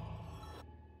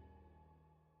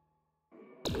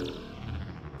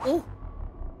 Oh!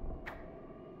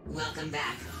 Welcome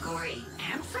back, Gori.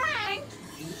 And Frank.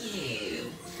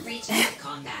 You. Reach into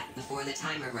combat before the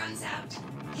timer runs out.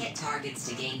 Hit targets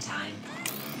to gain time.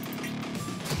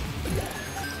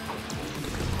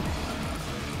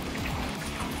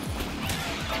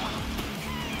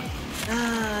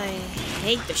 I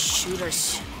hate the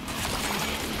shooters.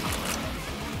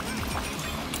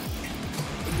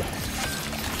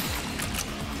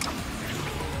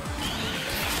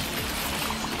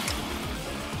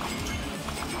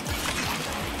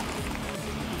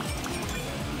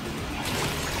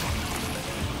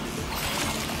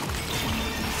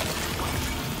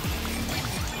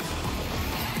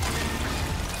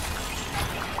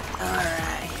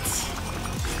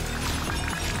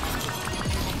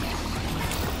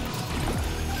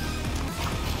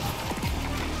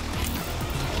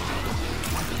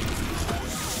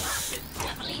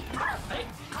 Definitely perfect.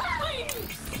 Clean.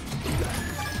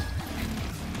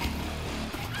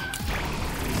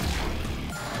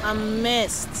 I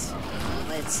missed.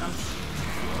 Wait, something.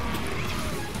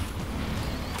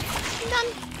 Done.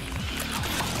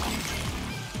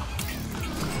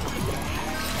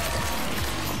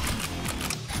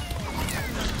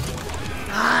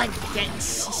 Ah, get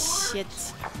shit.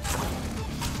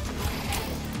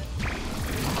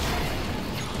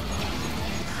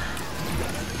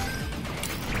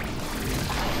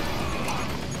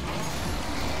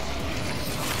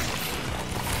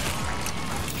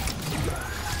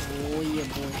 Oh yeah,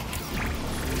 boy.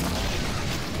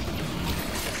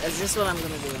 Is this what I'm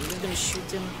gonna do? I'm just gonna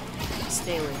shoot him.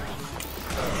 Stay away.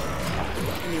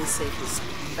 I need to save this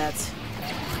bet.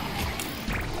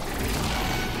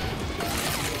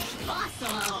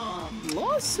 Awesome.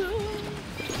 Awesome.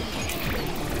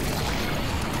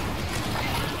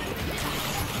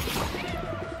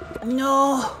 No.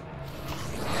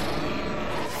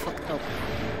 Fucked up.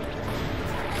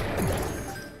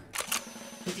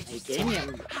 Are you kidding me? I'm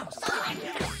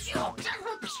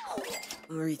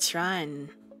retrying.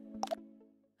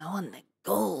 I want the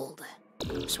gold.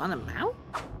 Just want him out?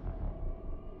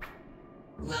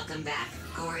 Welcome back,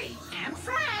 Gori. And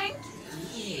Frank.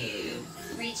 You.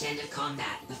 Reach end of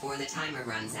combat before the timer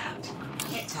runs out.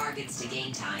 Hit targets to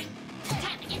gain time.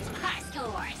 Time to get some high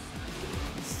scores.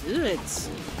 Let's do it.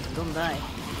 Don't die.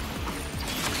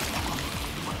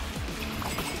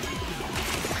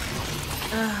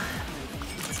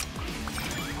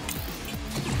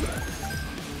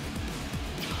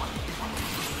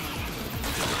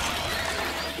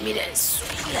 Give me that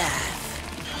sweet laugh.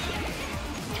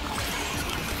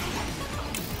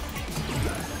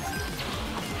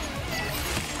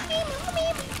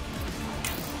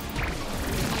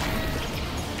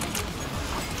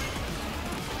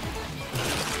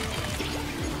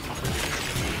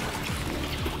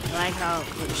 I like how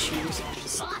for the shoes you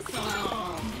just do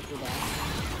that.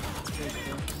 It's very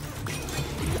cool.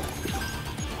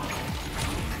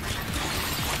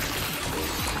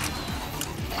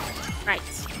 Right.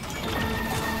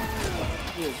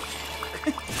 Good.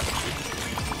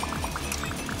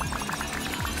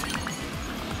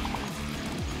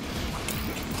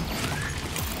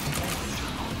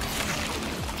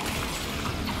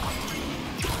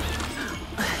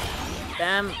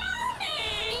 Damn.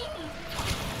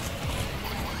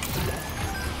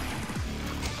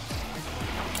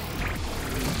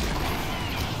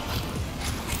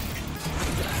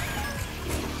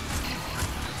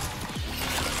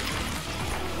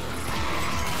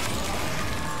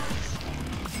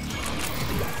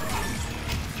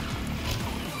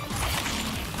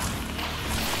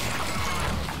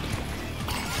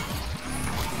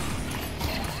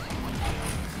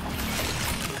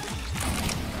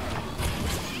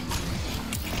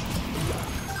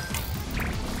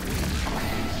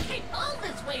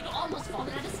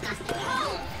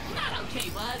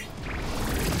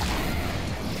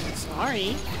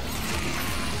 Sorry.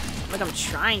 Like I'm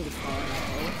trying to fall in.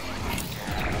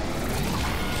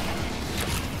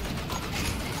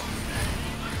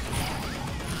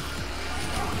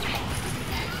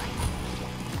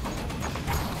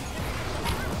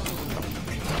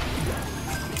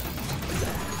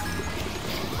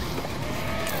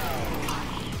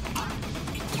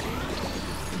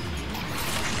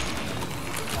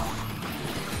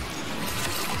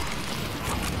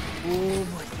 Oh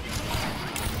boy.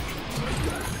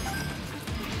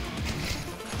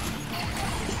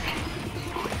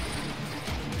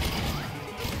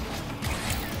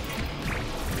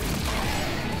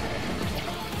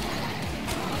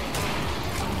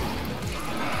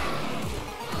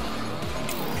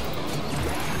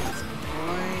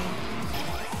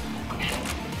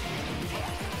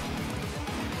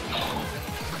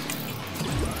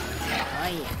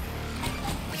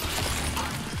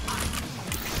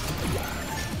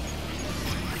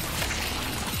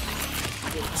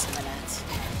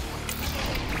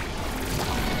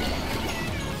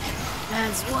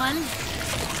 That's one.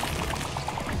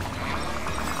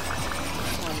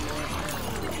 One more.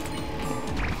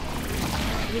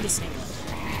 Give me the same one.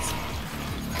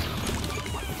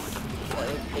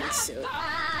 Oil pig suit.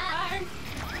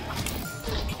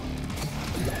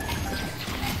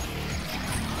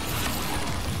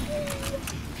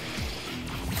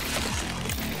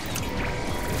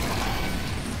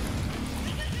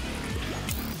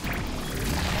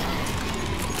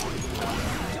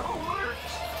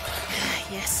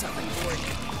 Yes, I'm on board.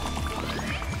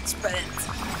 Spread it.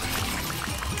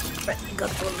 Spread the gut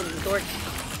full of the door.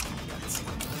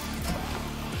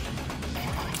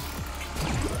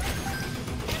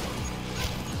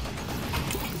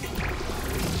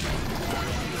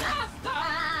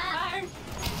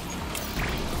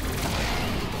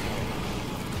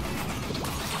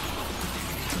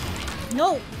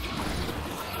 No!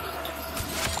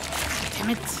 Damn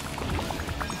it.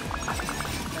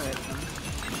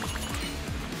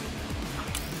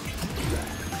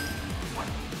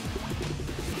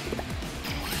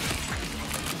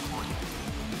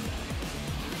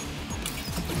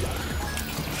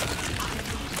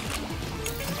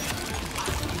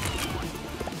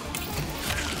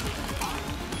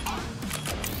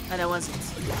 Alright, oh, that wasn't.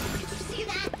 Did you see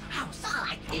that? How saw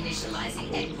I?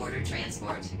 Initializing headquarter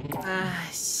transport. Ah,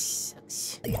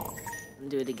 sucks. I'll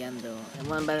do it again though. I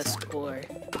want better score.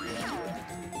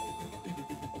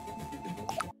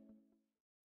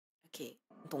 Okay,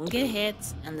 don't get hit,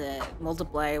 and the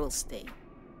multiplier will stay.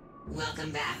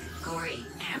 Welcome back, Gori.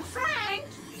 And Frank!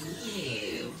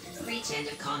 You. Reach end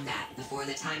of combat before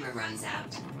the timer runs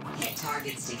out. Hit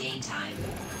targets to gain time.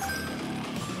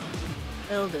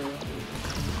 Will do.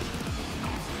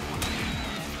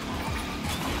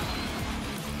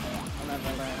 I'll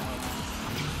never learn how.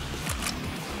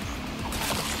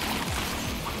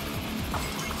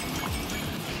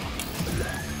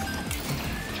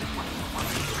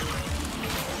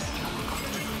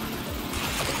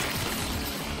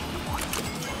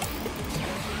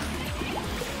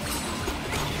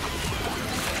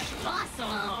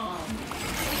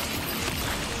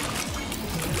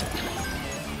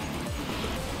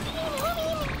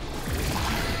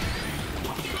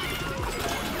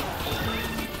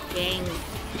 Dang.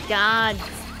 God.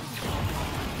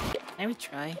 Can I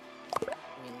retry?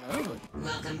 Reload.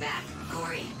 Welcome back,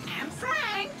 Gori. I'm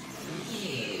Frank.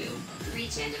 You.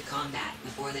 Reach end of combat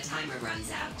before the timer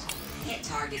runs out. Hit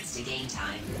targets to gain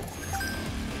time.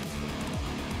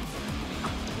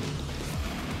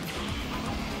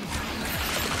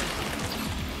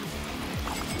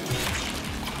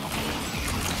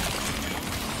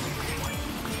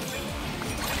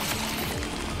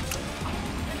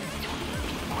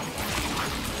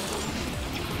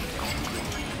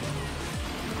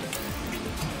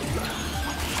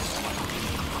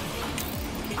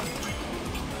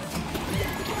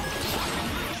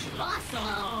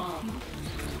 Awesome.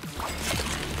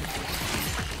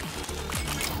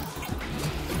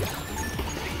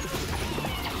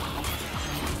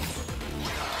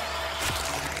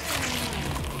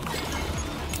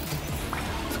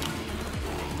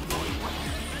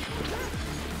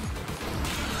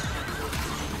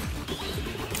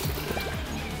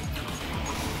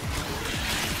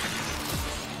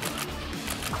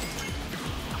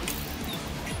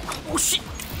 Oh shit!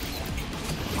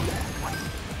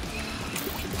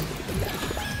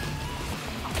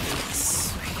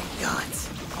 Sweet God.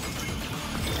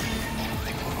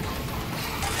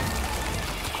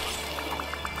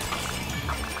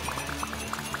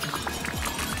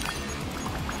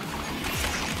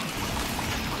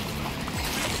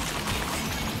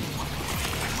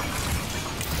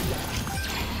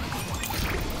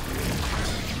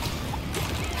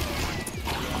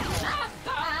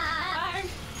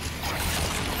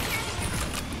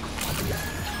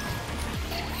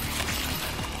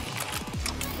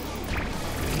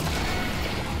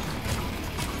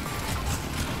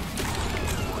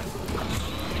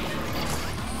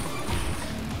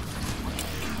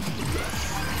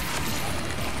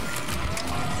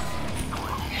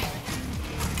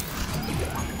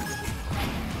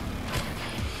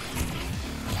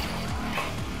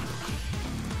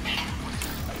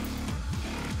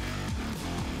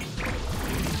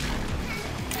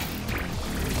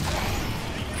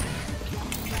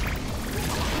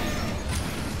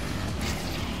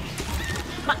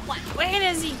 Where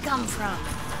does he come from?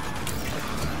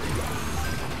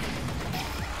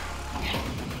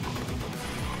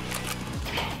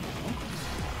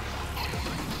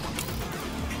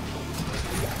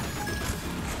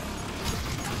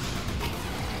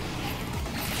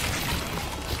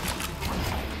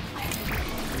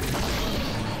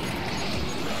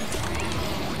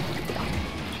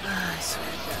 I swear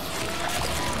to God.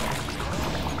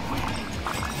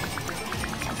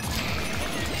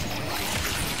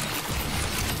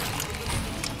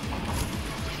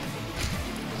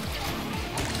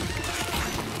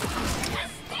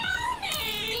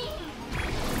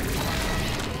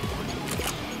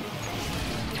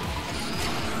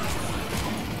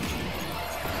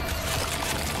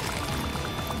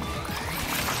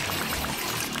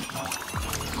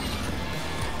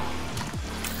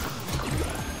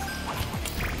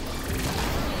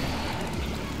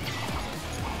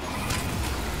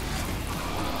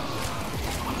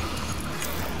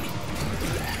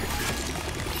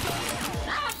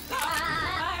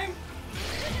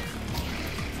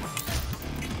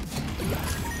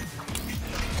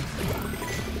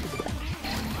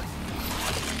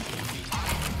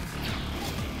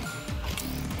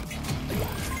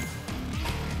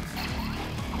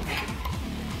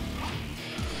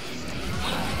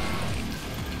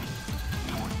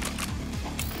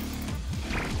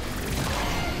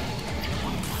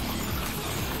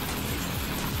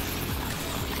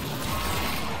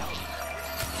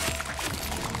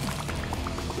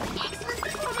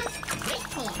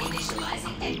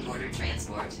 Initializing headquarter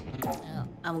transport.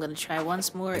 I'm gonna try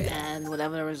once more, and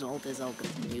whatever the result is, I'll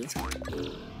continue.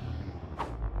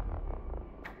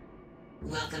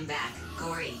 Welcome back,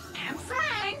 Gori. I'm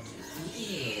Frank.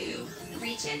 You.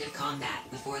 Reach end of combat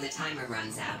before the timer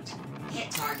runs out.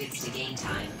 Hit targets to gain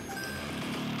time.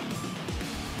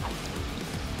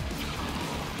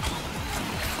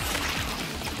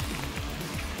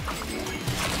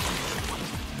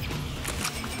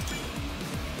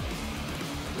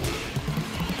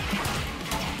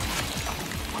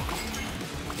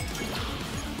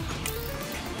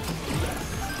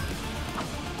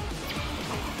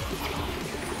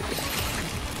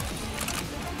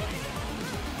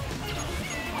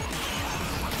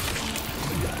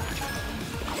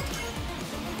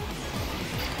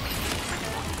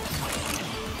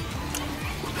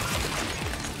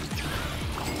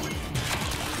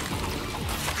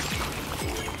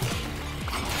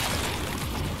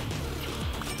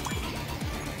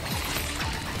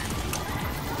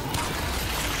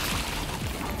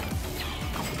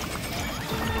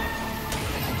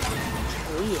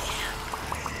 yeah.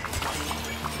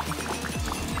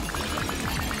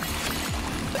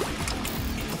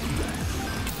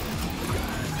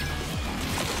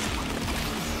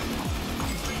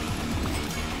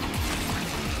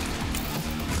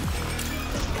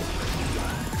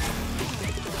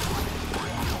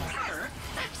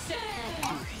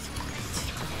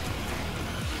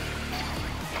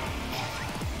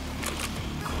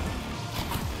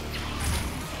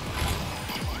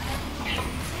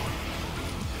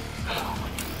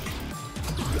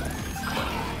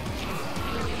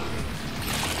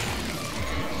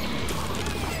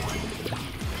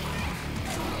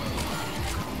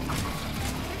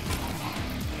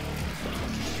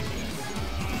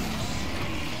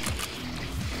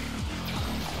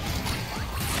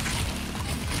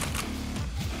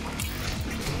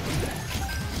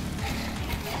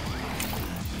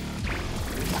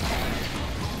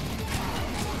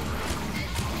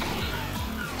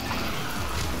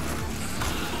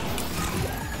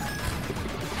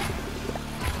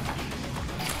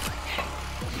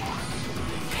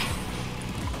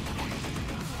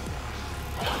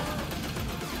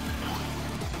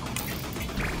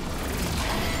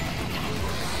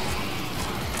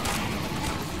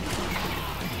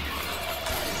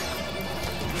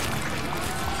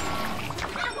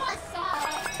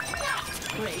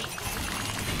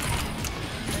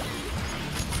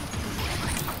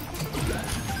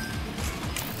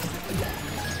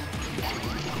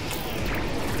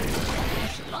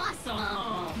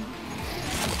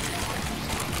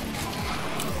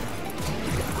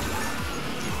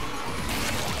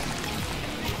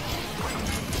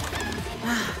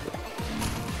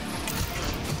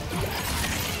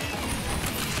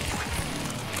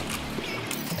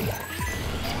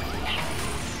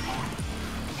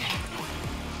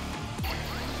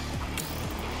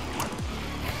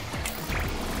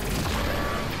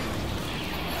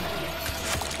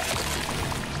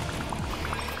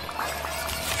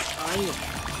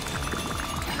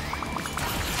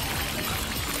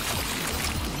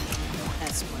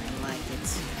 That's where I like it.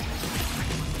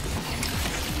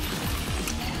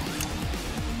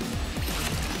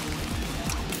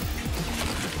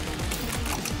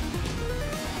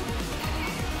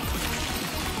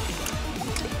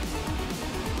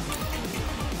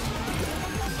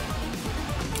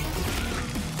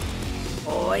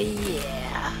 Oh yeah.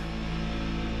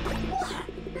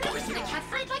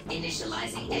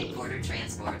 Initializing headquarter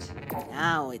transport.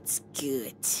 Now it's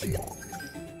good.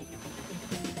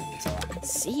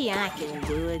 See, I can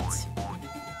do it.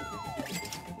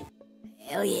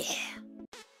 Hell yeah.